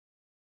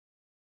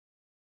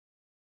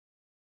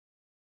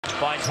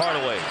Finds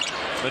Hardaway.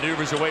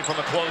 Maneuvers away from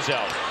a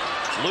closeout.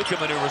 Luka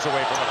maneuvers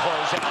away from a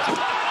closeout.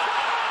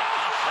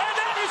 And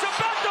that is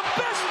about the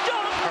best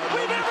dunk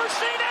we've ever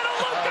seen out of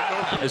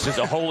Luka. This is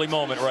a holy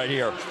moment right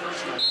here.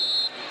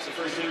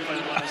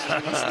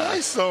 That's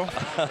nice, though.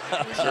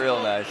 It's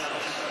real nice.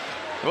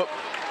 Whoop.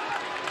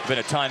 Been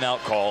a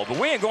timeout call, but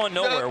we ain't going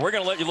nowhere. We're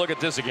going to let you look at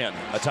this again.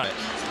 A time.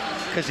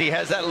 Because he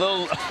has that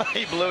little,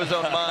 he blew his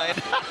own mind.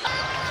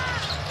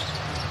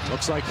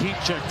 Looks like heat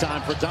check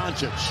time for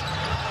Doncic.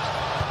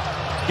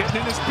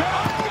 Getting in his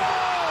back.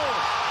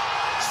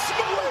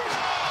 Smoke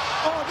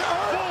on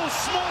earth. Full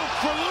smoke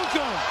for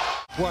Luka.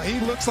 Well, he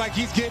looks like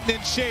he's getting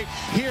in shape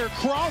here.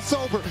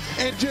 Crossover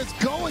and just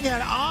going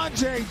at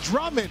Andre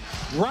Drummond.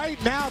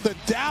 Right now, the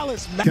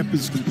Dallas kept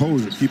his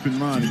composure. Keep in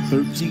mind,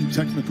 13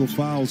 technical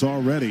fouls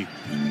already.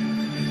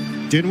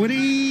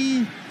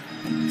 Dinwiddie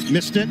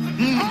missed it.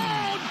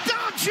 Oh,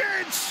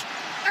 Doncic!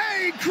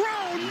 A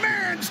grown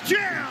man's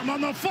jam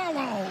on the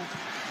follow.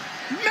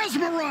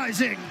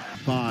 Mesmerizing.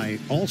 By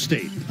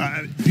Allstate.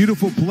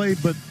 Beautiful play,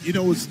 but you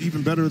know what's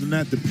even better than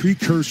that? The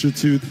precursor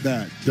to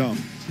that dunk,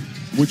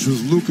 which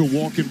was Luka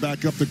walking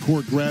back up the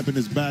court, grabbing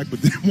his back.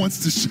 But then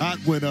once the shot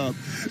went up,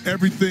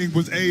 everything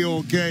was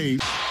A-OK.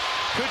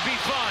 Could be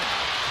fun.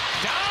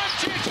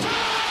 Doncic.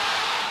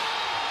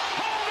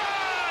 Hold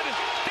on.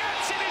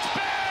 That's in his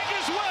bag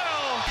as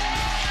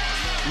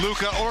well.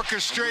 Luka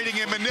orchestrating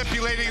and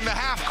manipulating the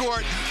half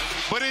court,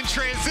 but in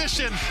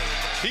transition,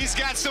 he's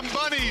got some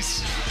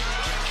bunnies.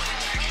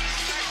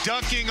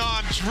 Dunking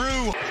on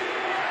Drew.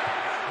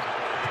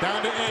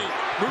 down to 8.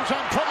 Moves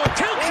on Pumble.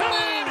 Tilts it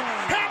in.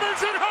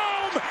 Hammers it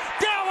home.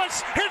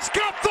 Dallas has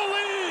got the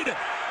lead.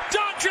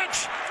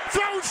 Doncic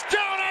throws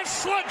down a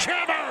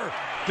sledgehammer.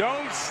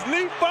 Don't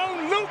sleep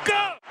on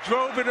Luka.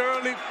 Drove it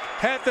early,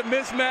 had the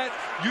mismatch.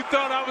 You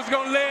thought I was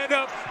going to lay it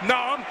up. No,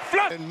 I'm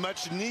flush. And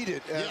much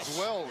needed as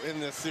well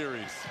in this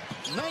series.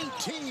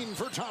 19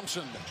 for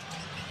Thompson.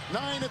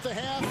 9 at the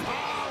half.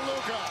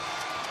 Luka.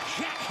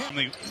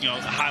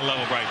 High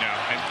level right now,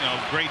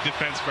 and great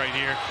defense right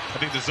here. I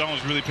think the zone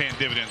is really paying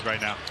dividends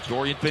right now.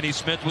 Dorian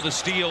Finney-Smith with a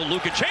steal.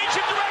 Luka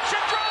changing direction,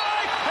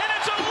 drive, and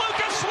it's a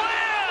Luka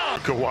slam.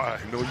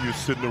 Kawhi, I know you're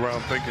sitting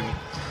around thinking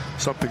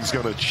something's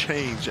going to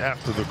change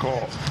after the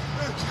call.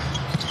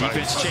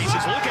 Defense chases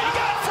Luka. He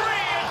got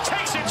free and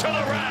takes it to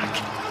the rack.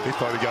 He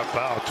thought he got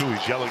fouled too.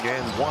 He's yelling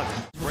and one.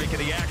 Break of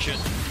the action.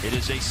 It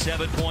is a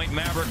 7-point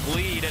Maverick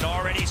lead and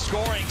already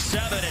scoring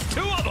 7, and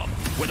 2 of them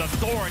with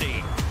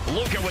authority.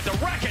 Luka with the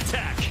rack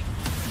attack.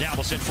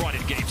 Dallas in front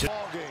in game 2.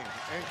 Ball game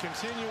and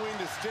continuing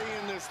to stay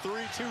in this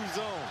 3-2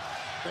 zone.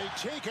 They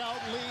take out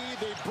Lee.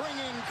 They bring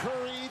in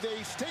Curry.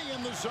 They stay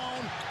in the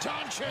zone.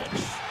 Doncic.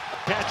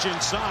 Catch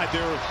inside.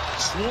 They're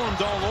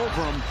swarmed all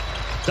over him.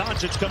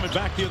 Doncic coming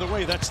back the other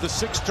way. That's the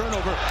 6th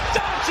turnover.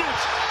 Doncic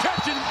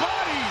catching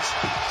bodies.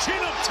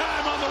 Chin-up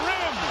time on the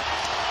rim.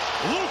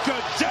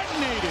 Luka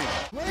detonating.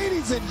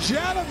 Ladies and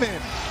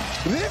gentlemen,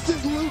 this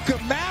is Luka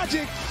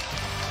magic.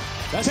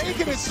 That's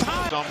taking his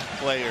time. Some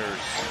players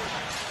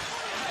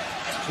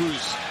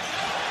whose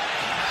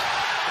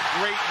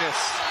greatness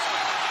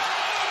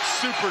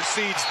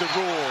supersedes the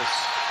rules,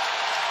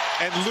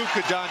 and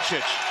Luka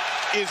Dončić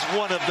is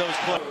one of those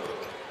players.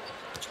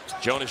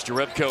 Jonas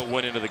Jerebko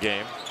went into the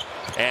game,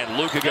 and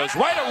Luka goes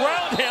right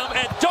around him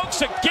and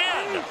dunks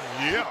again.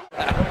 Yeah.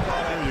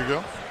 There you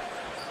go.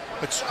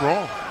 It's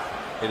strong.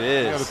 It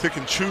is. You got to pick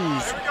and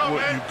choose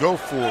what you go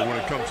for when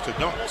it comes to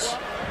dunks.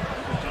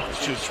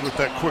 It's just with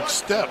that quick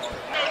step.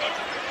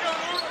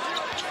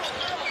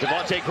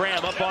 Devontae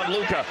Graham up on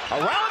Luka.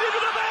 Around into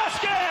the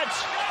basket!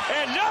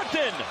 And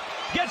nothing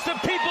gets the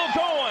people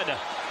going.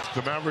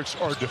 The Mavericks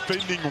are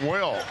defending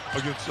well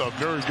against a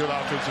very good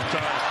offensive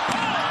team.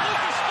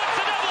 Luka splits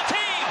the double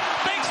team.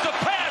 Makes the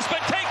pass,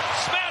 but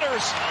takes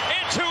matters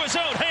into his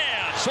own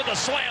hands with a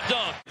slam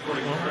dunk.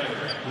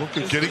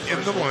 Luka getting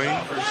in the lane,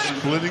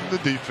 splitting the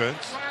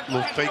defense.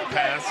 Little fake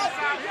pass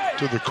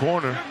to the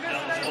corner.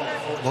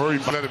 Murray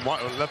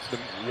left him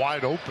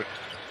wide open,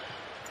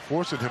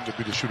 forcing him to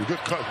be the shooter. Good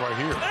cut right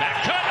here.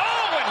 That cut,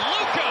 and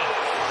Luka.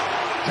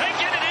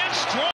 Take it.